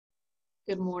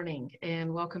Good morning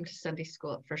and welcome to Sunday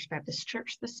School at First Baptist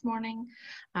Church this morning.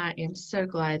 I am so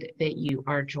glad that you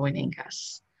are joining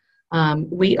us.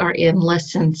 We are in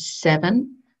lesson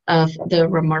 7 of the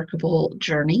Remarkable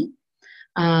Journey,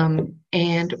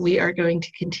 and we are going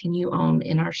to continue on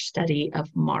in our study of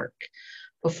Mark.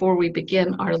 Before we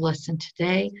begin our lesson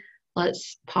today,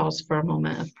 let's pause for a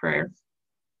moment of prayer.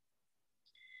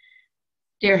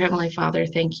 Dear Heavenly Father,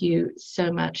 thank you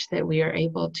so much that we are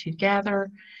able to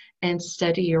gather and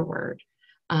study your word.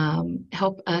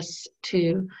 Help us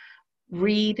to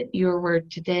read your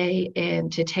word today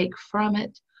and to take from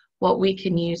it what we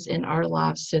can use in our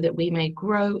lives so that we may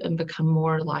grow and become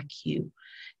more like you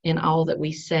in all that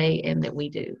we say and that we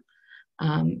do.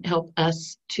 Help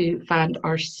us to find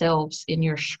ourselves in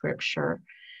your scripture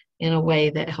in a way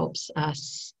that helps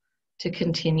us to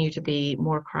continue to be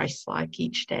more Christ-like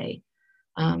each day.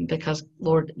 Because,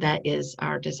 Lord, that is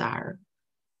our desire.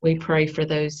 We pray for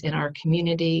those in our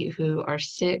community who are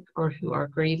sick or who are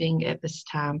grieving at this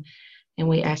time, and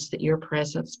we ask that your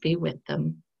presence be with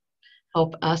them.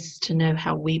 Help us to know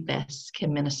how we best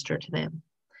can minister to them.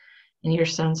 In your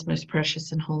Son's most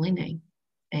precious and holy name,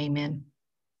 amen.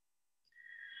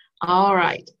 All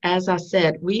right, as I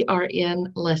said, we are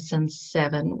in lesson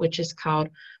 7, which is called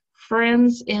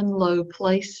Friends in Low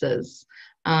Places.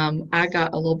 I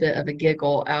got a little bit of a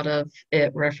giggle out of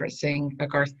it referencing a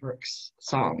Garth Brooks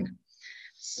song.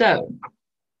 So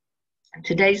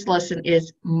today's lesson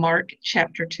is Mark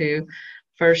chapter 2,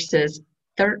 verses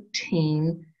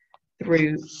 13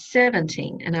 through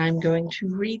 17, and I'm going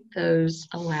to read those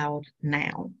aloud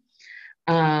now.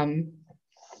 All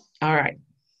right.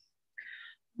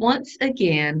 Once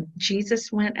again,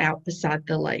 Jesus went out beside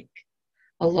the lake.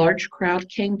 A large crowd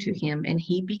came to him, and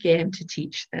he began to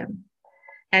teach them.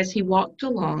 As he walked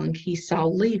along, he saw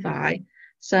Levi,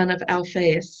 son of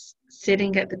Alphaeus,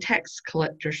 sitting at the tax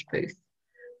collector's booth.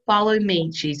 "Follow me,"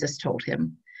 Jesus told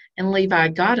him, and Levi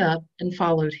got up and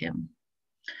followed him.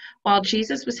 While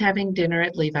Jesus was having dinner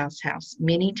at Levi's house,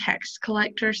 many tax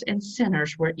collectors and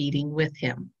sinners were eating with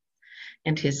him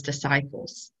and his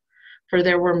disciples, for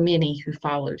there were many who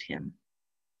followed him.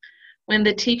 When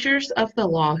the teachers of the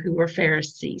law, who were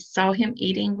Pharisees, saw him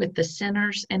eating with the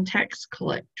sinners and tax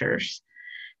collectors,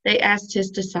 they asked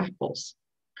his disciples,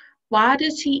 "Why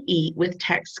does he eat with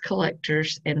tax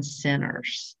collectors and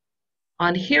sinners?"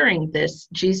 On hearing this,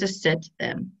 Jesus said to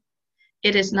them,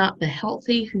 "It is not the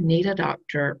healthy who need a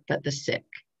doctor, but the sick.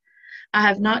 I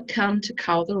have not come to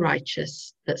call the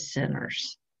righteous, but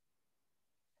sinners."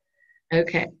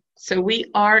 Okay, so we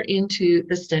are into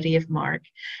the study of Mark,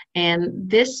 and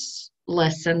this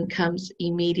lesson comes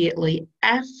immediately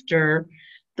after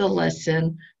the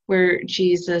lesson where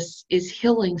Jesus is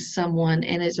healing someone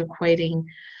and is equating,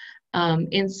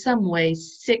 in some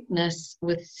ways, sickness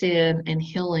with sin and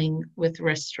healing with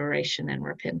restoration and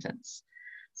repentance.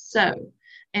 So,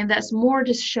 and that's more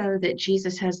to show that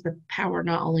Jesus has the power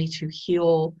not only to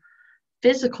heal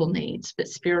physical needs, but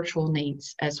spiritual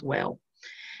needs as well.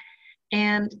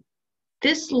 And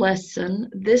this lesson,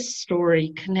 this story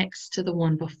connects to the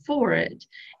one before it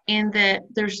in that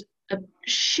there's a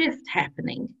shift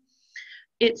happening.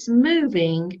 It's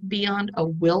moving beyond a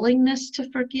willingness to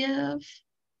forgive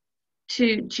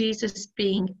to Jesus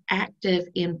being active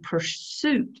in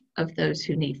pursuit of those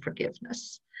who need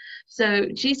forgiveness. So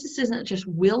Jesus isn't just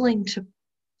willing to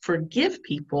forgive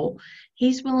people,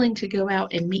 he's willing to go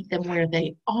out and meet them where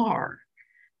they are,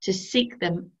 to seek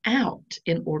them out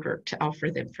in order to offer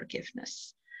them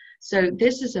forgiveness. So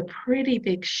this is a pretty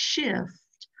big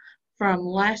shift from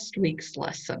last week's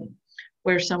lesson,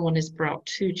 where someone is brought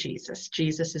to Jesus.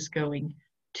 Jesus is going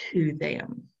to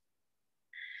them.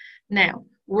 Now,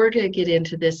 we're going to get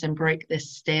into this and break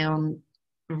this down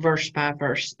verse by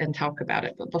verse and talk about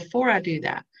it. But before I do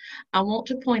that, I want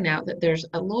to point out that there's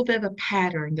a little bit of a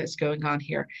pattern that's going on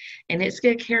here, and it's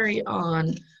going to carry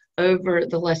on over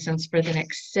the lessons for the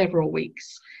next several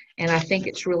weeks. And I think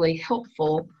it's really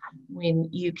helpful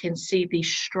when you can see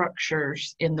these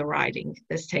structures in the writing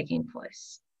that's taking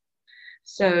place.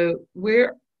 So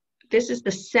this is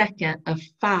the second of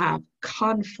 5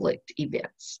 conflict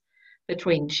events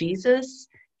between Jesus,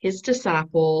 his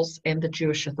disciples, and the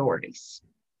Jewish authorities.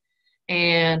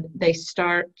 And they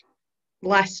start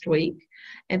last week,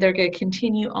 and they're going to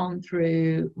continue on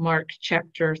through Mark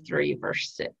chapter 3,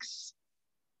 verse 6.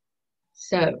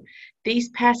 So these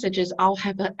passages all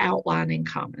have an outline in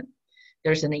common.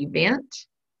 There's an event,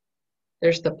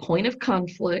 there's the point of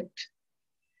conflict,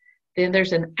 then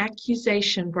there's an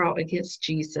accusation brought against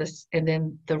Jesus, and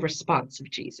then the response of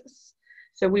Jesus.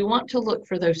 So we want to look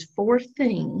for those 4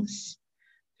 things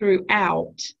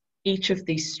throughout each of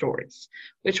these stories,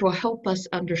 which will help us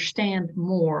understand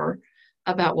more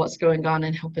about what's going on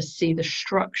and help us see the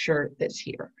structure that's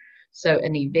here. So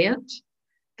an event,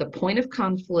 the point of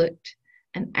conflict,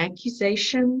 an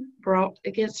accusation brought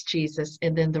against Jesus,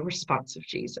 and then the response of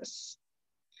Jesus.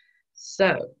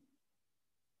 So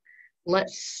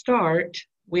let's start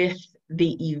with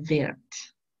the event.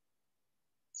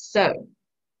 So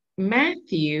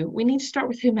Matthew, we need to start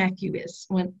with who Matthew is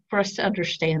for us to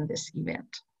understand this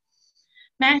event.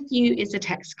 Matthew is a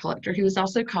tax collector who is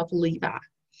also called Levi.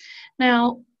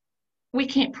 Now, we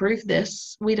can't prove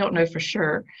this. We don't know for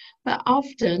sure. But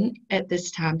often at this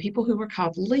time, people who were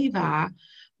called Levi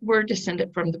were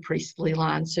descended from the priestly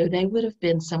line. So they would have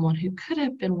been someone who could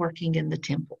have been working in the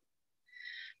temple.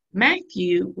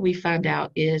 Matthew, we find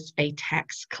out, is a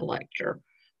tax collector,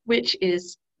 which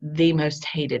is the most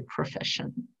hated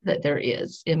profession that there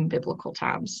is in biblical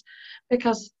times,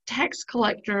 because tax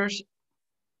collectors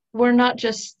were not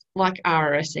just like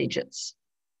IRS agents.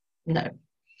 No.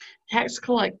 Tax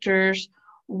collectors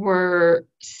were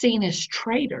seen as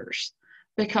traitors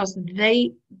because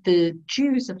the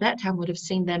Jews of that time would have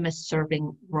seen them as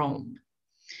serving Rome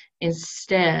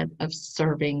instead of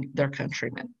serving their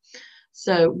countrymen.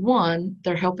 So one,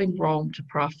 they're helping Rome to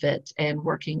profit and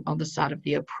working on the side of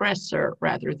the oppressor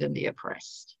rather than the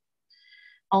oppressed.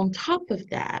 On top of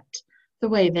that, the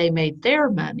way they made their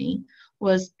money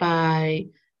was by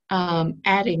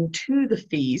adding to the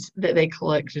fees that they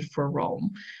collected for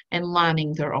Rome and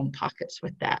lining their own pockets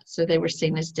with that. So they were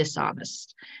seen as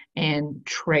dishonest and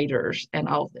traitors and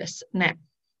all this. Now,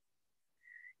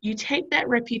 you take that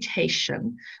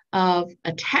reputation of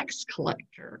a tax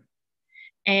collector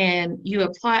and you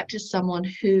apply it to someone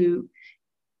who,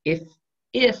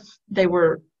 if they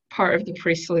were part of the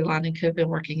priestly line and could have been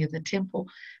working in the temple,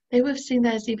 they would have seen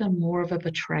that as even more of a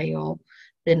betrayal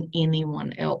than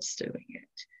anyone else doing it.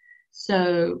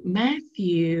 So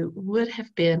Matthew would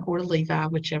have been, or Levi,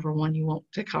 whichever one you want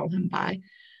to call him by,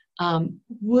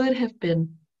 would have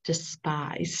been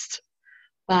despised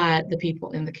by the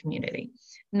people in the community.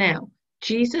 Now,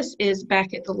 Jesus is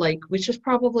back at the lake, which is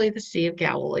probably the Sea of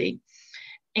Galilee.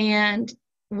 And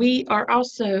we are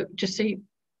also, just so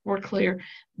we're clear,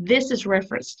 this is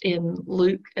referenced in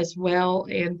Luke as well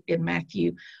and in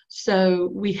Matthew. So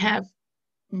we have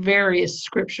various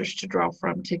scriptures to draw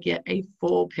from to get a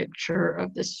full picture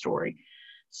of this story.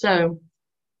 So,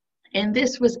 and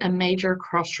this was a major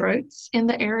crossroads in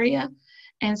the area.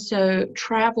 And so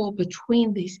travel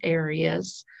between these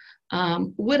areas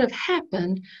would have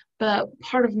happened, but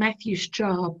part of Matthew's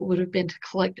job would have been to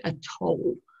collect a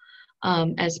toll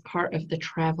as part of the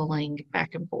traveling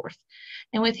back and forth.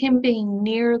 And with him being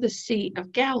near the Sea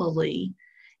of Galilee,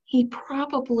 he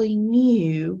probably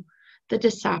knew the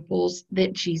disciples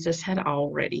that Jesus had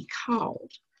already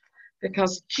called,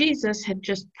 because Jesus had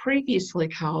just previously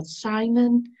called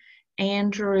Simon,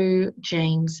 Andrew,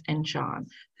 James, and John,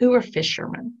 who were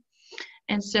fishermen.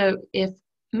 And so if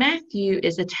Matthew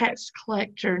is a tax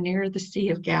collector near the Sea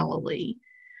of Galilee,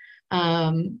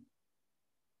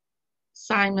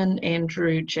 Simon,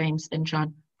 Andrew, James, and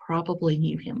John probably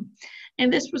knew him.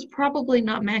 And this was probably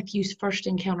not Matthew's first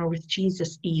encounter with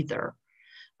Jesus either.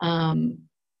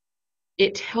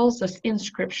 It tells us in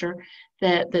Scripture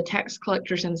that the tax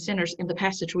collectors and sinners in the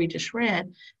passage we just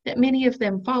read, that many of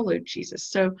them followed Jesus.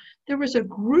 So there was a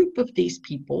group of these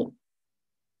people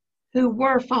who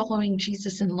were following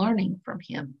Jesus and learning from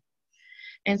him.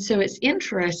 And so it's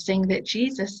interesting that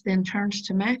Jesus then turns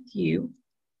to Matthew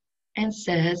and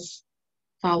says,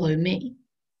 "Follow me."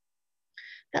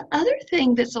 The other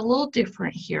thing that's a little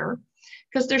different here,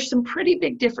 because there's some pretty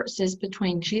big differences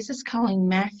between Jesus calling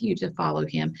Matthew to follow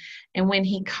him and when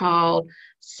he called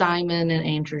Simon and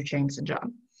Andrew, James, and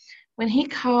John. When he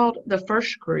called the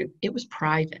first group, it was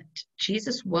private.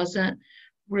 Jesus wasn't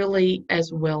really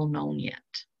as well known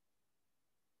yet.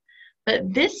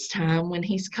 But this time, when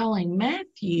he's calling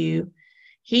Matthew,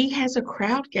 he has a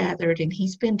crowd gathered and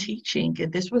he's been teaching,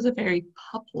 and this was a very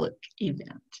public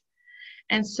event.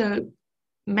 And so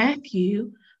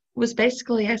Matthew was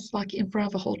basically asked, like in front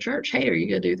of the whole church, "Hey, are you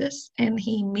going to do this?" And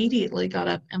he immediately got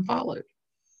up and followed.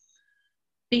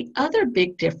 The other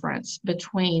big difference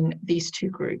between these two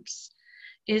groups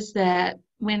is that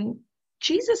when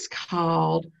Jesus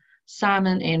called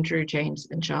Simon, Andrew, James,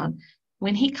 and John,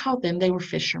 when he called them, they were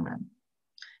fishermen.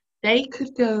 They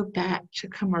could go back to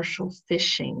commercial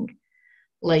fishing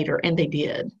later, and they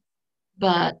did.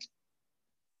 But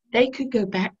they could go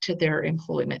back to their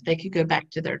employment. They could go back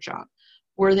to their job.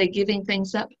 Were they giving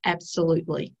things up?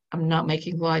 Absolutely. I'm not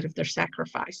making light of their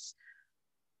sacrifice.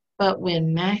 But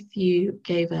when Matthew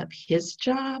gave up his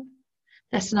job,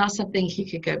 that's not something he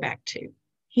could go back to.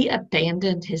 he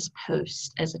abandoned his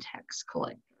post as a tax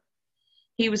collector.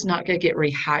 He was not going to get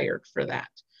rehired for that.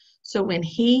 So when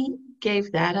he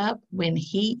gave that up, when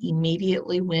he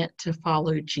immediately went to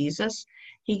follow Jesus,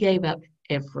 he gave up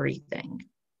everything.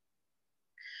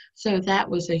 So that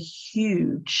was a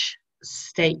huge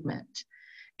statement,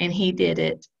 and he did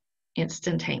it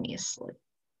instantaneously.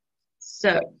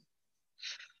 So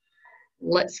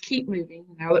let's keep moving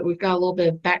now that we've got a little bit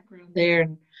of background there,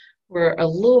 and we're a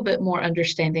little bit more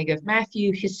understanding of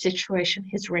Matthew, his situation,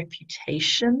 his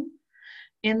reputation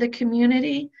in the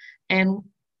community, and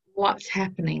what's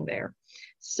happening there.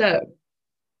 So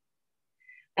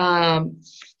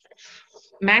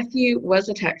Matthew was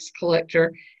a tax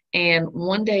collector, and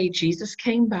one day Jesus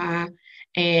came by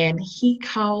and he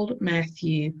called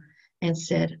Matthew and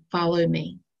said, "Follow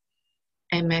me."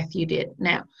 And Matthew did.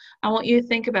 Now, I want you to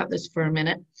think about this for a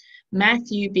minute.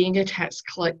 Matthew, being a tax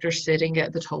collector sitting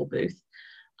at the toll booth,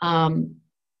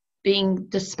 being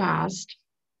despised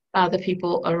by the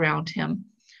people around him,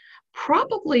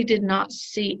 probably did not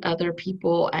see other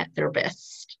people at their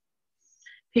best.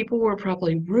 People were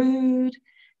probably rude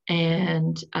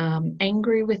and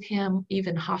angry with him,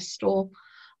 even hostile,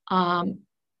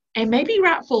 and maybe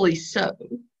rightfully so,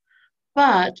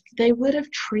 but they would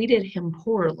have treated him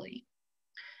poorly.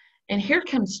 And here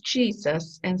comes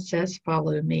Jesus and says,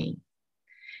 "Follow me."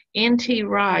 N.T.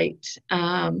 Wright,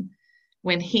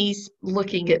 when he's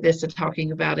looking at this and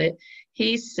talking about it,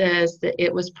 he says that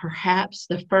it was perhaps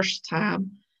the first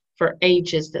time for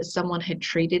ages that someone had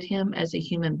treated him as a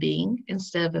human being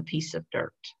instead of a piece of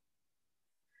dirt.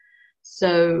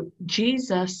 So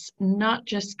Jesus not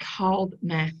just called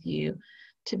Matthew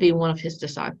to be one of his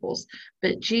disciples,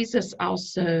 but Jesus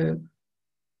also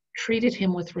treated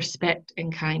him with respect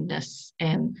and kindness,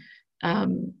 and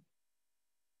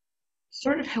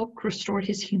sort of helped restore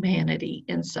his humanity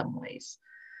in some ways.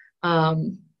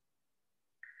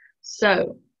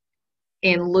 So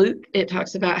in Luke, it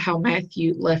talks about how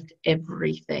Matthew left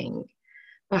everything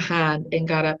behind and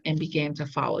got up and began to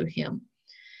follow him,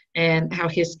 and how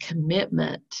his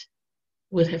commitment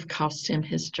would have cost him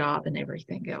his job and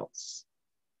everything else.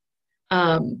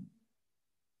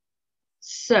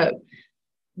 So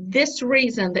this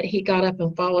reason that he got up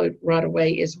and followed right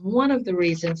away is one of the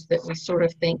reasons that we sort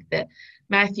of think that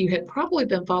Matthew had probably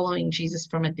been following Jesus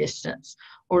from a distance,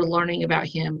 or learning about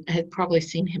him, had probably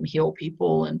seen him heal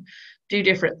people and do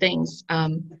different things,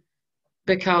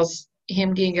 because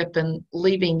him getting up and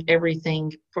leaving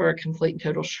everything for a complete and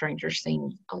total stranger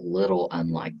seemed a little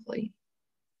unlikely.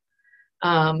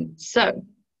 So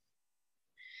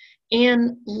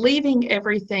in leaving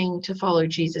everything to follow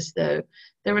Jesus, though,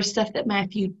 there was stuff that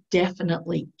Matthew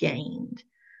definitely gained.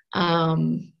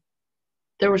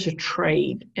 There was a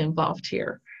trade involved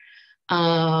here.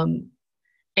 And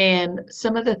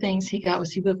some of the things he got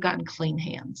was he would have gotten clean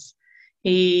hands.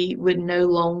 He would no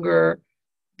longer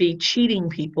be cheating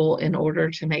people in order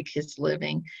to make his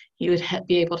living. He would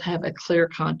be able to have a clear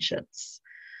conscience.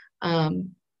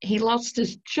 He lost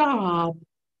his job,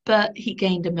 but he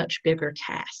gained a much bigger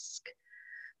task.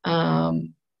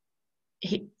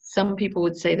 Some people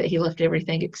would say that he left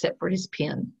everything except for his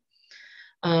pen.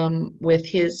 With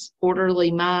his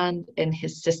orderly mind and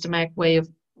his systematic way of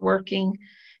working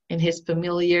and his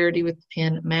familiarity with the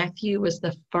pen, Matthew was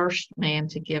the first man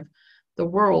to give the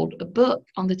world a book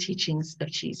on the teachings of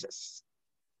Jesus.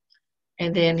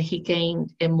 And then he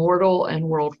gained immortal and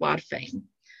worldwide fame.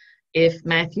 If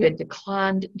Matthew had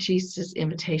declined Jesus'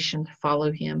 invitation to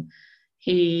follow him,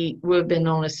 he would have been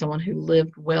known as someone who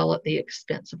lived well at the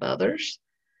expense of others.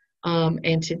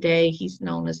 And today he's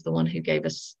known as the one who gave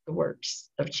us the words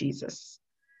of Jesus.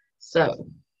 So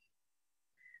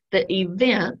the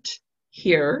event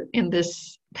here in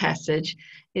this passage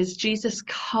is Jesus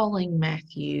calling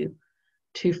Matthew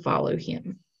to follow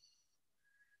him.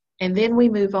 And then we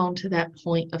move on to that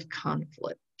point of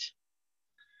conflict.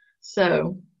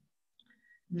 So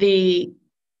the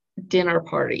dinner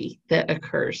party that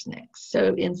occurs next.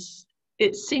 So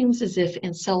it seems as if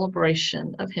in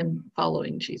celebration of him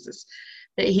following Jesus,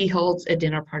 that he holds a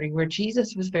dinner party where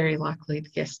Jesus was very likely the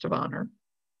guest of honor.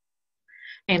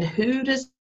 And who does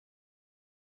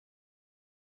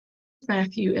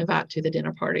Matthew invite to the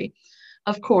dinner party?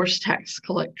 Of course, tax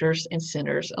collectors and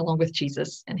sinners, along with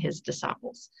Jesus and his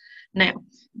disciples. Now,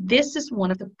 this is one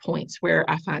of the points where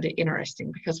I find it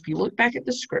interesting, because if you look back at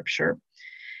the scripture,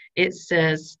 it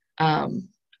says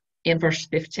in verse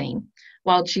 15,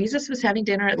 while Jesus was having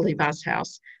dinner at Levi's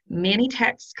house, many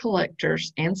tax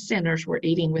collectors and sinners were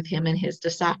eating with him and his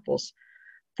disciples,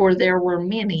 for there were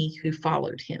many who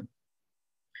followed him.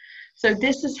 So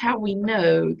this is how we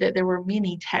know that there were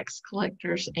many tax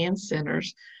collectors and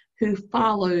sinners who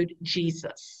followed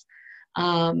Jesus.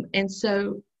 And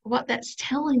so what that's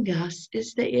telling us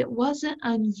is that it wasn't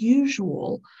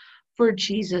unusual for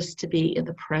Jesus to be in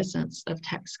the presence of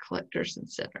tax collectors and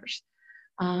sinners.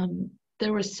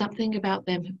 There was something about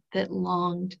them that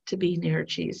longed to be near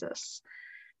Jesus.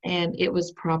 And it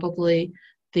was probably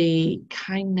the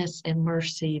kindness and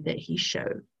mercy that he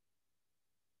showed.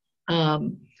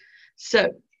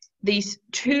 So these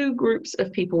two groups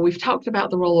of people, we've talked about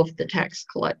the role of the tax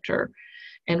collector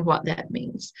and what that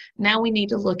means. Now we need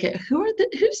to look at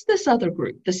who's this other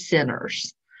group, the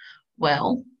sinners.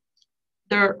 Well,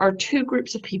 there are two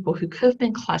groups of people who could have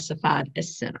been classified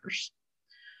as sinners.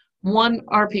 One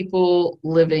are people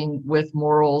living with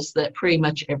morals that pretty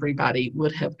much everybody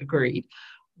would have agreed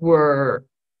were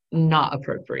not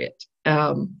appropriate.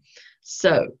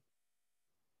 So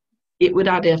it would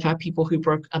identify people who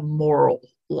broke a moral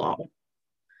law.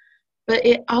 But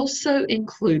it also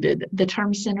included, the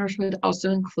term sinners would also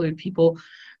include people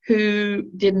who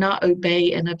did not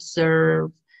obey and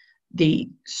observe the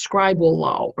scribal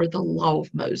law or the law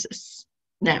of Moses.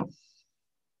 Now,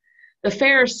 the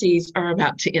Pharisees are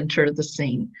about to enter the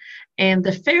scene. And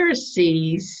the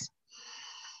Pharisees,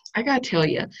 I gotta tell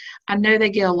you, I know they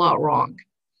get a lot wrong,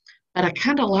 but I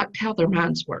kind of liked how their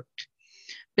minds worked,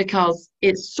 because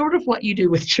it's sort of what you do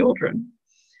with children.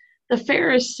 The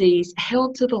Pharisees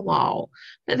held to the law,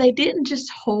 but they didn't just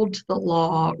hold to the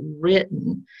law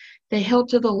written. They held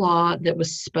to the law that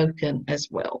was spoken as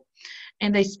well.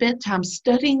 And they spent time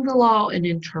studying the law and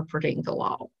interpreting the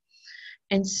law.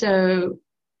 And so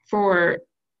for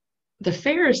the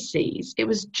Pharisees, it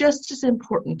was just as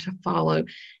important to follow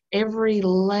every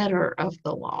letter of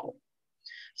the law.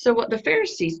 So what the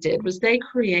Pharisees did was they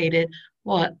created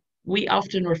what we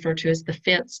often refer to as the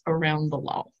fence around the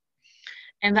law.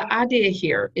 And the idea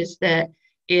here is that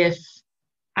if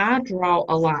I draw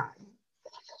a line,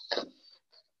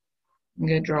 I'm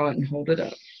going to draw it and hold it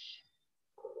up.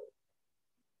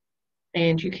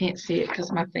 And you can't see it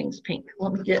because my thing's pink.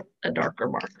 Let me get a darker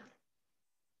marker.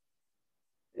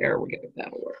 There we go,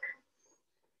 that'll work.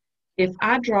 If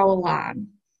I draw a line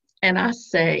and I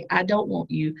say, I don't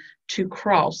want you to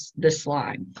cross this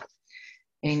line,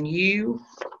 and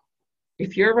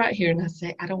if you're right here and I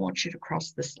say, I don't want you to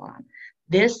cross this line,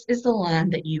 this is the line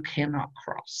that you cannot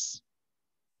cross.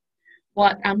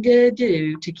 What I'm going to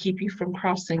do to keep you from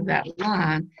crossing that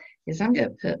line is I'm going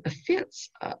to put a fence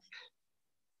up.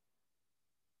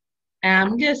 And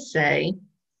I'm going to say,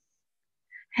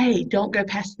 hey, don't go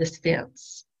past this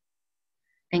fence.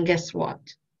 And guess what?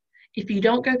 If you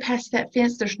don't go past that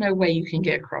fence, there's no way you can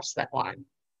get across that line.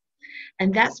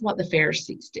 And that's what the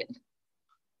Pharisees did.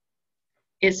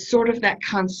 It's sort of that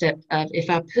concept of,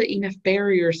 if I put enough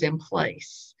barriers in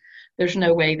place, there's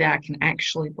no way that I can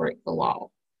actually break the law,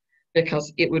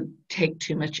 because it would take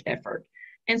too much effort.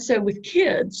 And so with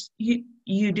kids, you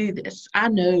do this. I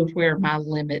know where my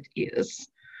limit is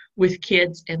with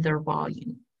kids and their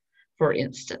volume, for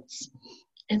instance.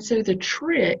 And so the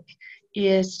trick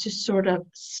is to sort of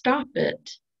stop it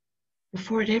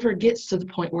before it ever gets to the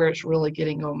point where it's really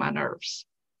getting on my nerves.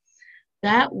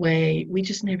 That way, we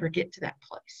just never get to that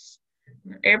place.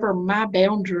 Wherever my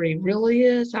boundary really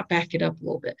is, I back it up a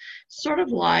little bit. Sort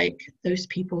of like those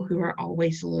people who are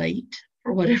always late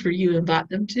for whatever you invite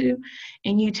them to,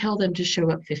 and you tell them to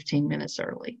show up 15 minutes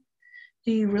early.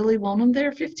 Do you really want them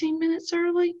there 15 minutes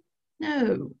early?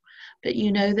 No. But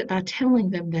you know that by telling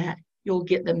them that, you'll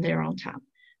get them there on time.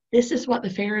 This is what the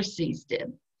Pharisees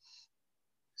did.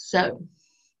 So,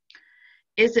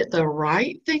 is it the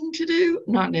right thing to do?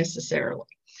 Not necessarily.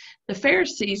 The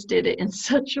Pharisees did it in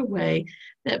such a way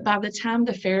that by the time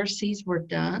the Pharisees were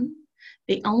done,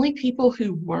 the only people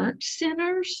who weren't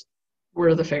sinners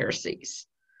were the Pharisees.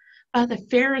 By the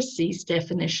Pharisees'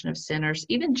 definition of sinners,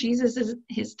 even Jesus'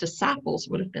 his disciples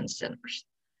would have been sinners,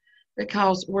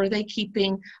 because were they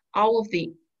keeping all of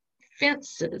the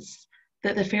fences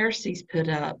that the Pharisees put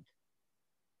up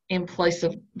in place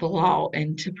of the law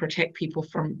and to protect people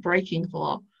from breaking the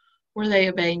law? Were they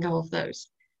obeying all of those?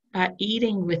 By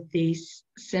eating with these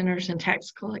sinners and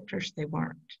tax collectors, they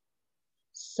weren't.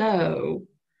 So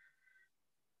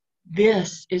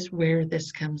this is where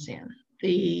this comes in.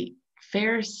 The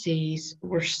Pharisees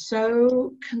were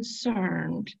so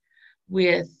concerned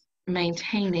with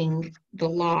maintaining the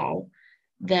law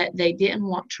that they didn't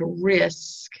want to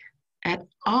risk at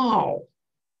all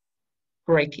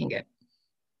breaking it.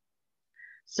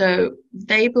 So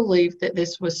they believed that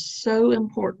this was so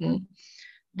important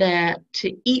that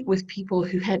to eat with people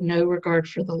who had no regard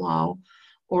for the law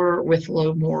or with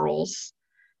low morals,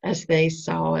 as they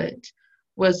saw it,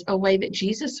 was a way that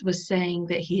Jesus was saying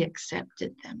that he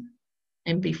accepted them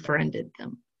and befriended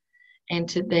them. And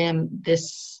to them,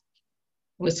 this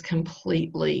was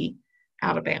completely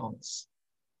out of bounds.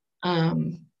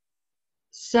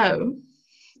 So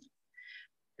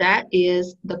that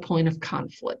is the point of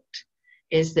conflict,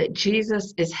 is that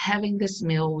Jesus is having this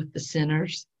meal with the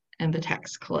sinners and the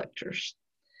tax collectors.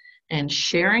 And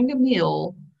sharing a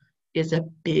meal is a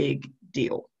big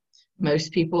deal.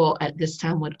 Most people at this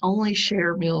time would only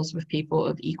share meals with people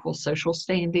of equal social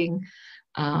standing.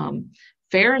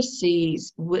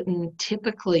 Pharisees wouldn't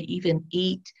typically even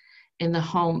eat in the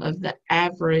home of the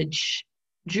average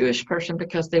Jewish person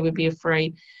because they would be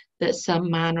afraid that some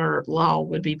minor law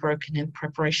would be broken in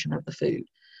preparation of the food.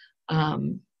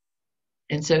 And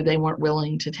so they weren't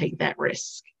willing to take that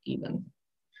risk even.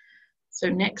 So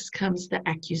next comes the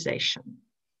accusation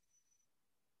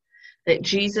that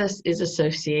Jesus is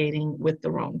associating with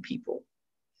the wrong people.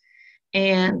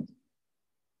 And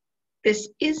this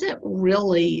isn't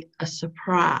really a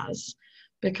surprise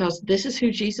because this is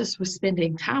who Jesus was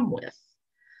spending time with.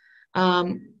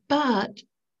 But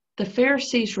the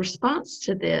Pharisees' response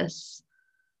to this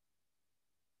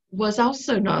was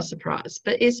also not a surprise,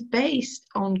 but it's based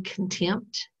on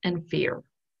contempt and fear.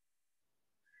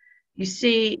 You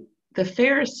see, the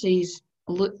Pharisees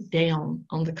looked down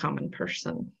on the common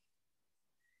person,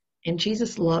 and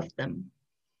Jesus loved them.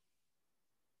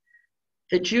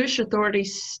 The Jewish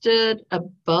authorities stood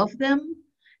above them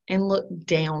and looked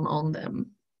down on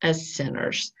them as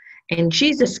sinners. And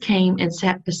Jesus came and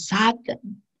sat beside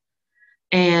them.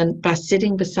 And by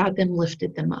sitting beside them,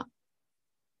 lifted them up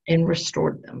and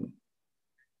restored them.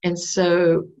 And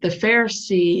so the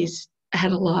Pharisees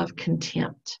had a lot of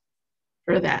contempt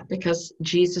for that because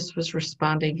Jesus was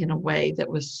responding in a way that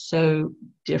was so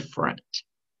different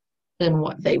than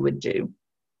what they would do.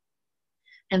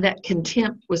 And that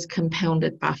contempt was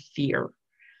compounded by fear.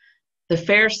 The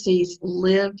Pharisees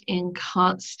lived in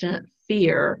constant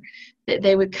fear that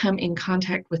they would come in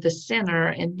contact with a sinner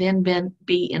and then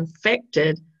be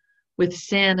infected with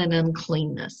sin and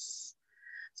uncleanness.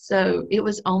 So it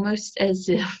was almost as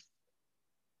if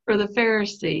for the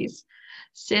Pharisees,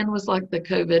 sin was like the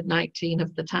COVID-19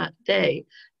 of the day.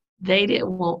 They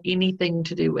didn't want anything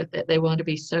to do with it. They wanted to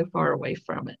be so far away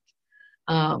from it.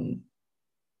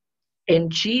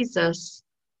 And Jesus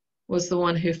was the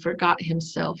one who forgot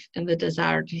himself in the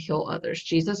desire to heal others.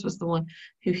 Jesus was the one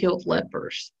who healed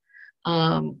lepers,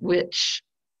 which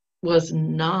was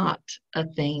not a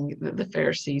thing that the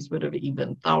Pharisees would have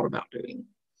even thought about doing.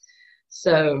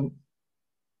 So,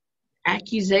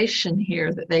 accusation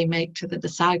here that they make to the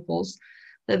disciples,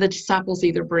 that the disciples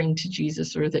either bring to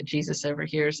Jesus or that Jesus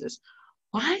overhears is,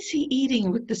 why is he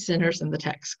eating with the sinners and the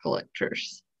tax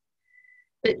collectors?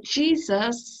 But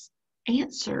Jesus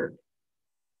answered.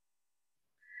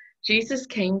 Jesus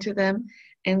came to them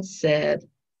and said,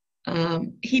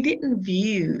 he didn't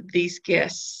view these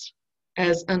guests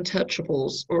as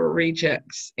untouchables or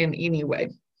rejects in any way.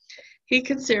 He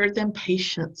considered them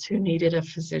patients who needed a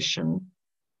physician.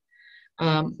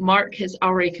 Mark has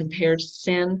already compared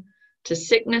sin to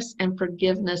sickness and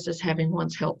forgiveness as having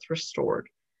one's health restored.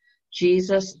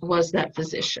 Jesus was that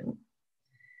physician.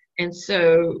 And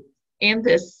so in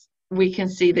this, we can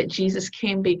see that Jesus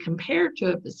can be compared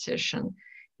to a physician.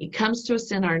 He comes to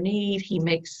us in our need. He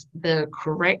makes the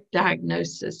correct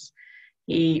diagnosis.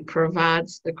 He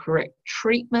provides the correct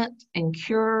treatment and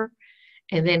cure,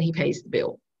 and then he pays the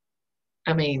bill.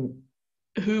 I mean,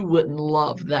 who wouldn't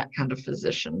love that kind of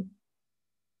physician?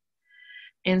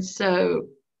 And so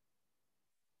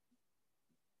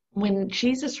when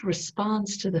Jesus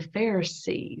responds to the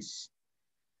Pharisees,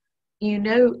 you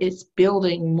know it's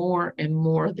building more and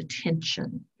more the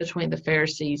tension between the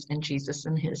Pharisees and Jesus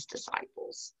and his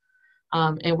disciples.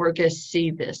 And we're going to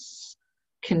see this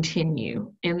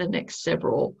continue in the next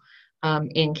several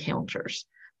encounters.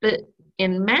 But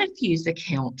in Matthew's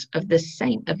account of this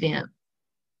same event,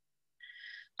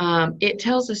 it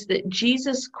tells us that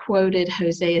Jesus quoted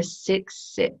Hosea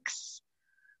 6:6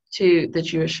 to the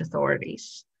Jewish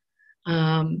authorities.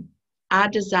 I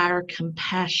desire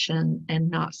compassion and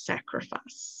not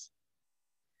sacrifice.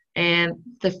 And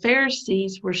the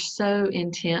Pharisees were so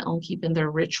intent on keeping their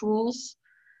rituals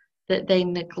that they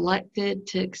neglected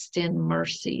to extend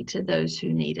mercy to those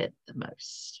who need it the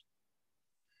most.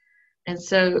 And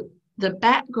so the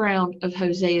background of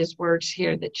Hosea's words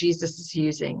here that Jesus is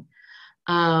using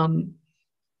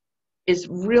is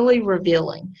really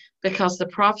revealing because the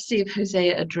prophecy of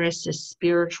Hosea addresses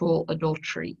spiritual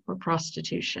adultery or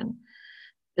prostitution.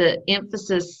 The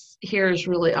emphasis here is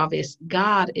really obvious.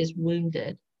 God is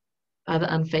wounded by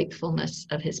the unfaithfulness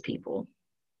of his people.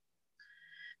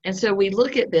 And so we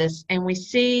look at this and we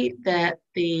see that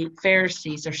the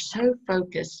Pharisees are so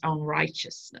focused on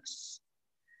righteousness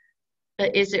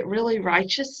But is it really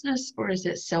righteousness or is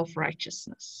it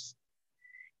self-righteousness?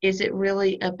 Is it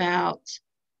really about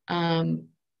um,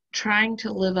 trying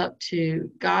to live up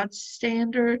to God's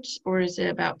standards, or is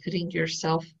it about putting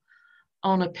yourself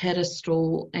on a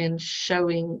pedestal and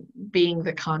being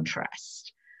the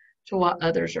contrast to what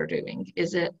others are doing?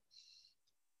 Is it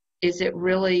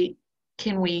really,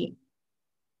 can we,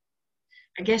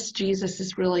 I guess Jesus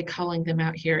is really calling them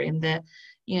out here in that,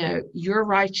 your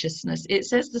righteousness, it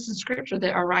says this in scripture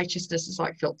that our righteousness is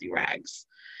like filthy rags.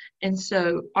 And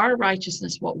so our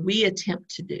righteousness, what we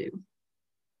attempt to do,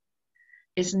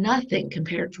 is nothing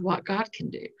compared to what God can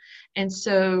do. And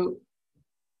so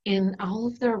in all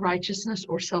of their righteousness,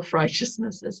 or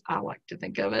self-righteousness, as I like to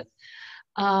think of it,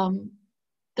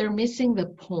 they're missing the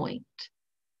point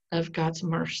of God's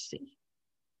mercy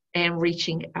and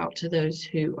reaching out to those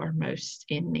who are most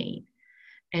in need.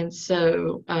 And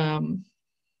so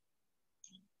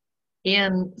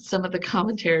in some of the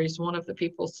commentaries, one of the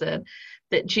people said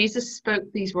that Jesus spoke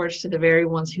these words to the very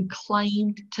ones who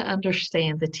claimed to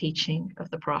understand the teaching of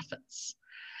the prophets.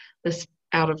 This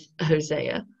out of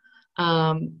Hosea.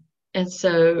 And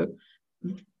so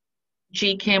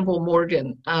G. Campbell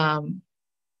Morgan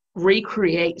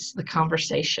recreates the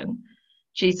conversation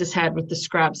Jesus had with the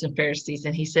scribes and Pharisees,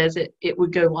 and he says it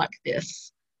would go like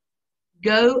this.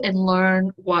 Go and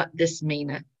learn what this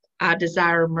meaneth. I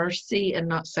desire mercy and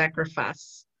not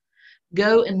sacrifice.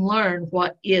 Go and learn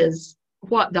what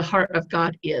the heart of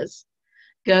God is.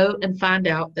 Go and find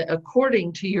out that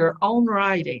according to your own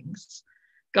writings,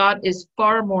 God is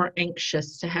far more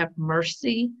anxious to have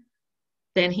mercy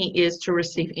than he is to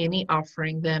receive any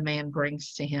offering that a man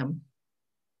brings to him.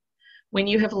 When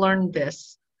you have learned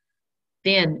this,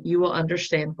 then you will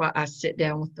understand why I sit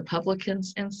down with the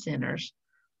publicans and sinners,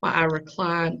 why I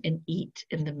recline and eat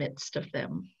in the midst of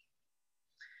them.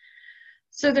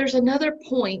 So there's another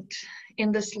point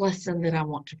in this lesson that I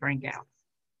want to bring out.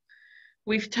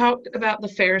 We've talked about the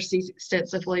Pharisees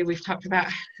extensively. We've talked about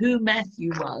who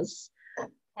Matthew was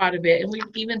quite a bit. And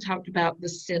we've even talked about the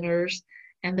sinners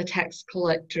and the tax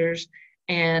collectors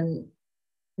and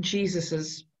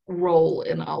Jesus's role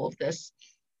in all of this.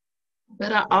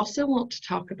 But I also want to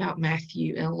talk about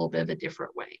Matthew in a little bit of a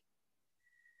different way.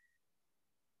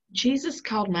 Jesus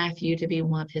called Matthew to be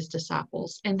one of his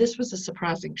disciples, and this was a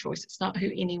surprising choice. It's not who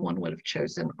anyone would have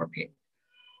chosen or picked.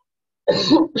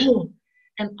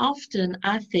 And often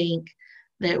I think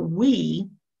that we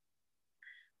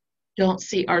don't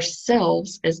see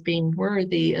ourselves as being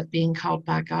worthy of being called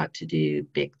by God to do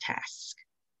big tasks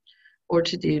or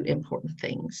to do important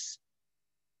things.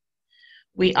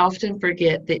 We often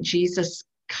forget that Jesus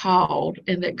called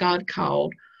and that God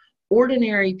called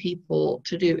ordinary people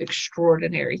to do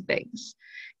extraordinary things.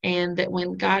 And that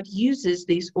when God uses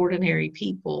these ordinary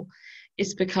people,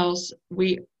 it's because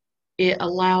it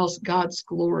allows God's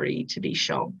glory to be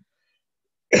shown.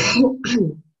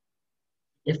 If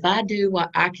I do what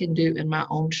I can do in my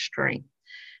own strength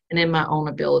and in my own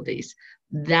abilities,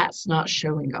 that's not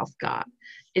showing off God.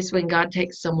 It's when God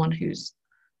takes someone who's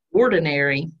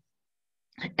ordinary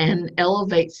and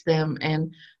elevates them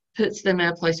and puts them in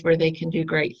a place where they can do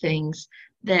great things,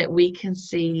 that we can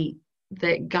see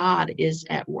that God is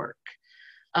at work.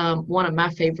 One of my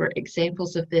favorite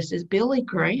examples of this is Billy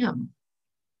Graham.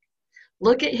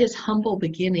 Look at his humble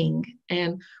beginning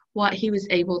and what he was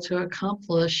able to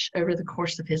accomplish over the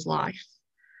course of his life.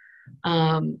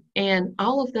 And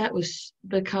all of that was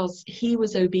because he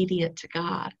was obedient to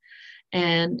God,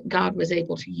 and God was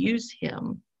able to use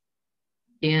him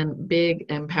in big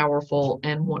and powerful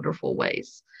and wonderful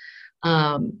ways.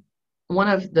 One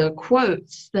of the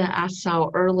quotes that I saw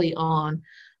early on,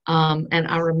 and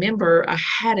I remember I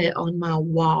had it on my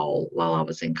wall while I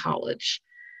was in college,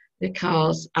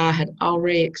 because I had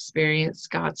already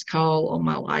experienced God's call on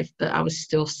my life, but I was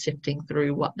still sifting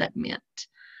through what that meant.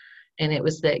 And it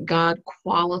was that God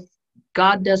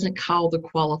doesn't call the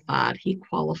qualified, he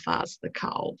qualifies the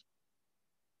called.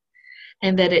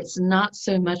 And that it's not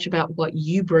so much about what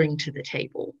you bring to the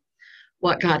table.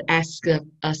 What God asks of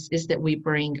us is that we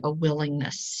bring a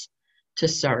willingness to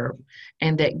serve,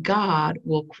 and that God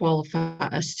will qualify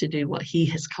us to do what he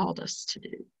has called us to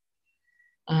do.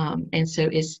 And so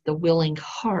it's the willing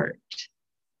heart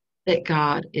that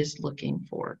God is looking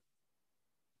for.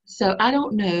 So I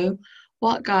don't know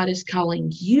what God is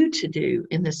calling you to do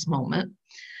in this moment,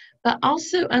 but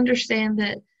also understand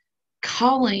that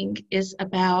calling is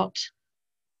about,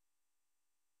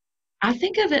 I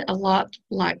think of it a lot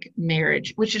like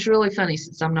marriage, which is really funny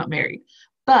since I'm not married.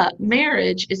 But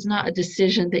marriage is not a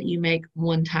decision that you make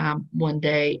one time, one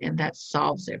day, and that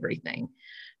solves everything.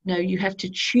 No, you have to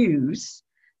choose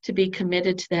to be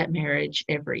committed to that marriage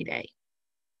every day.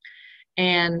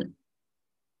 And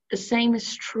the same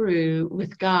is true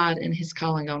with God and his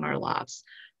calling on our lives.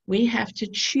 We have to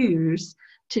choose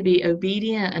to be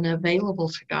obedient and available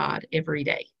to God every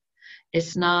day.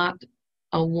 It's not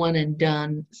a one and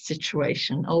done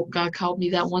situation. Oh, God called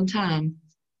me that one time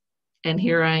and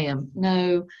here I am.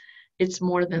 No, it's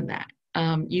more than that.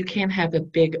 You can have a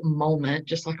big moment,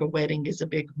 just like a wedding is a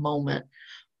big moment,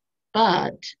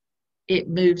 but it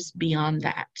moves beyond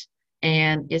that.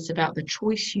 And it's about the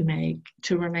choice you make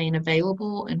to remain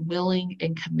available and willing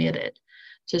and committed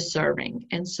to serving.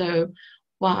 And so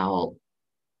while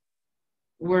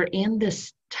we're in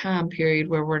this time period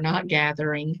where we're not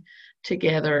gathering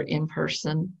together in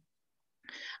person,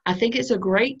 I think it's a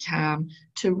great time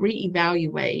to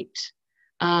reevaluate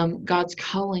God's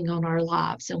calling on our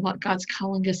lives and what God's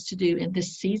calling us to do in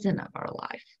this season of our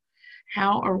life.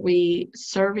 How are we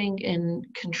serving and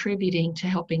contributing to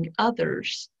helping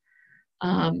others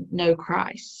know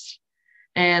Christ?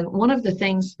 And one of the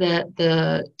things that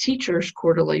the teachers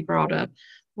quarterly brought up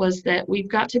was that we've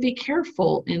got to be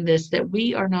careful in this, that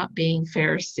we are not being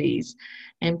Pharisees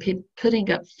and putting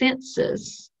up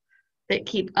fences that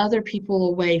keep other people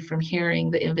away from hearing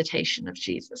the invitation of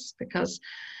Jesus. Because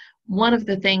one of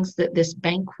the things that this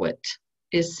banquet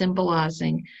is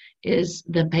symbolizing is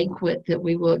the banquet that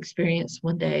we will experience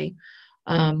one day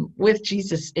with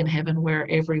Jesus in heaven, where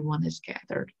everyone is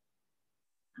gathered,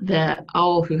 that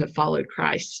all who have followed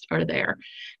Christ are there.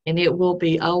 And it will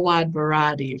be a wide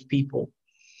variety of people.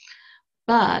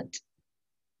 But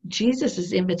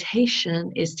Jesus's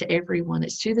invitation is to everyone.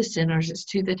 It's to the sinners. It's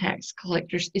to the tax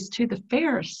collectors. It's to the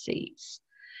Pharisees.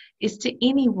 It's to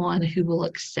anyone who will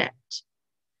accept.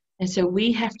 And so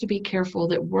we have to be careful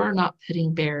that we're not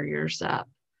putting barriers up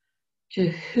to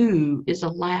who is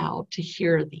allowed to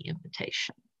hear the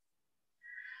invitation.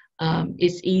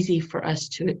 It's easy for us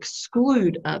to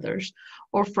exclude others,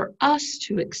 or for us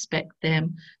to expect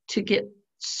them to get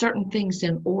certain things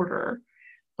in order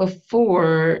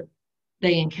before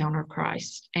they encounter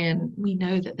Christ. And we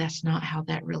know that that's not how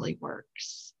that really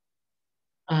works.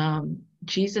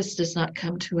 Jesus does not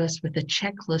come to us with a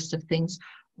checklist of things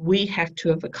we have to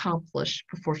have accomplished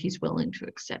before he's willing to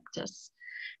accept us.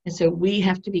 And so we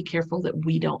have to be careful that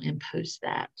we don't impose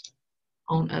that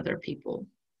on other people.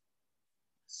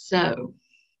 So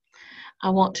I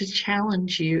want to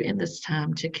challenge you in this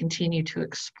time to continue to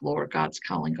explore God's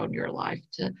calling on your life,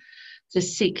 to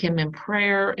seek him in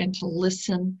prayer and to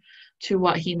listen to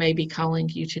what he may be calling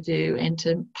you to do, and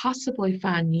to possibly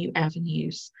find new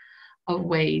avenues of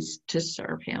ways to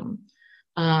serve him.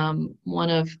 One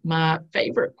of my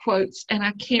favorite quotes, and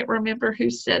I can't remember who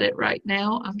said it right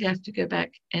now. I'm going to have to go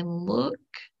back and look.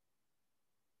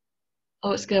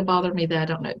 Oh, it's going to bother me that I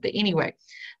don't know. But anyway,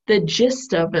 the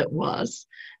gist of it was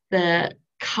that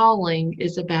calling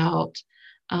is about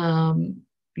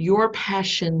your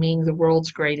passion being the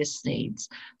world's greatest needs.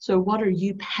 So what are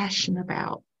you passionate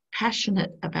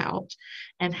about,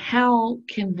 and how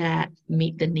can that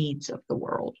meet the needs of the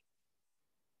world?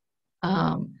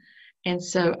 And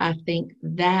so I think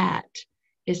that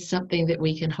is something that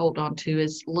we can hold on to,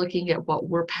 is looking at what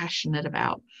we're passionate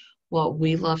about, what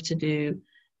we love to do,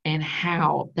 and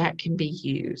how that can be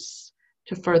used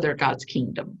to further God's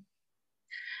kingdom.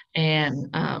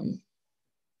 And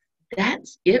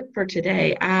that's it for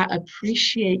today. I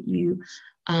appreciate you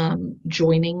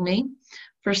joining me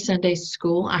for Sunday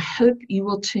school. I hope you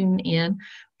will tune in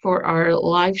for our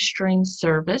live stream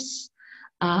service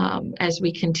as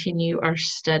we continue our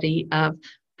study of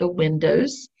the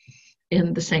windows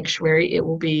in the sanctuary. It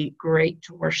will be great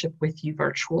to worship with you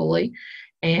virtually.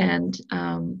 And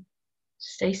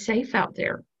stay safe out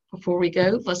there. Before we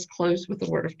go, let's close with a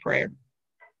word of prayer.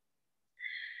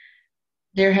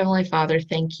 Dear Heavenly Father,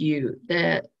 thank you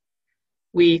that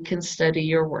we can study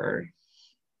your word.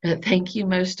 Thank you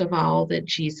most of all that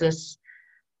Jesus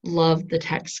loved the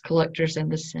tax collectors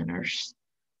and the sinners,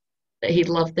 that he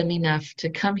loved them enough to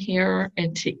come here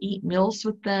and to eat meals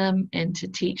with them and to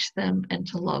teach them and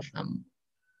to love them.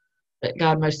 But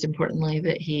God, most importantly,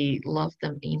 that he loved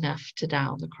them enough to die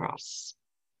on the cross.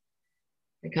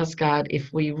 Because God,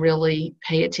 if we really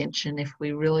pay attention, if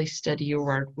we really study your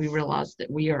word, we realize that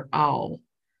we are all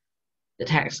the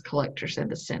tax collectors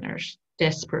and the sinners,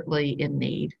 desperately in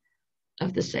need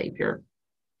of the Savior.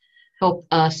 Help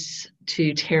us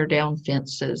to tear down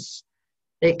fences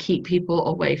that keep people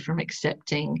away from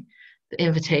accepting the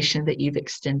invitation that you've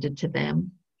extended to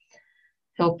them.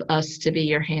 Help us to be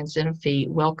your hands and feet,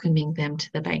 welcoming them to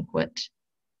the banquet.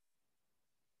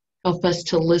 Help us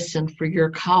to listen for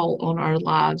your call on our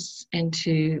lives and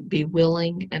to be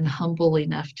willing and humble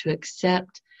enough to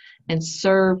accept and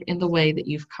serve in the way that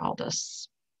you've called us.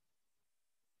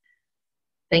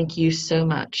 Thank you so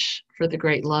much for the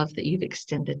great love that you've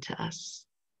extended to us.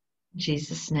 In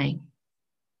Jesus' name,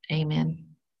 amen.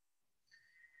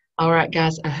 All right,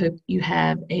 guys, I hope you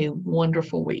have a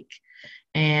wonderful week.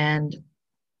 And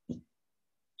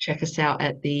check us out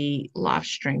at the live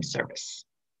stream service.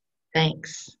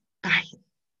 Thanks. Bye.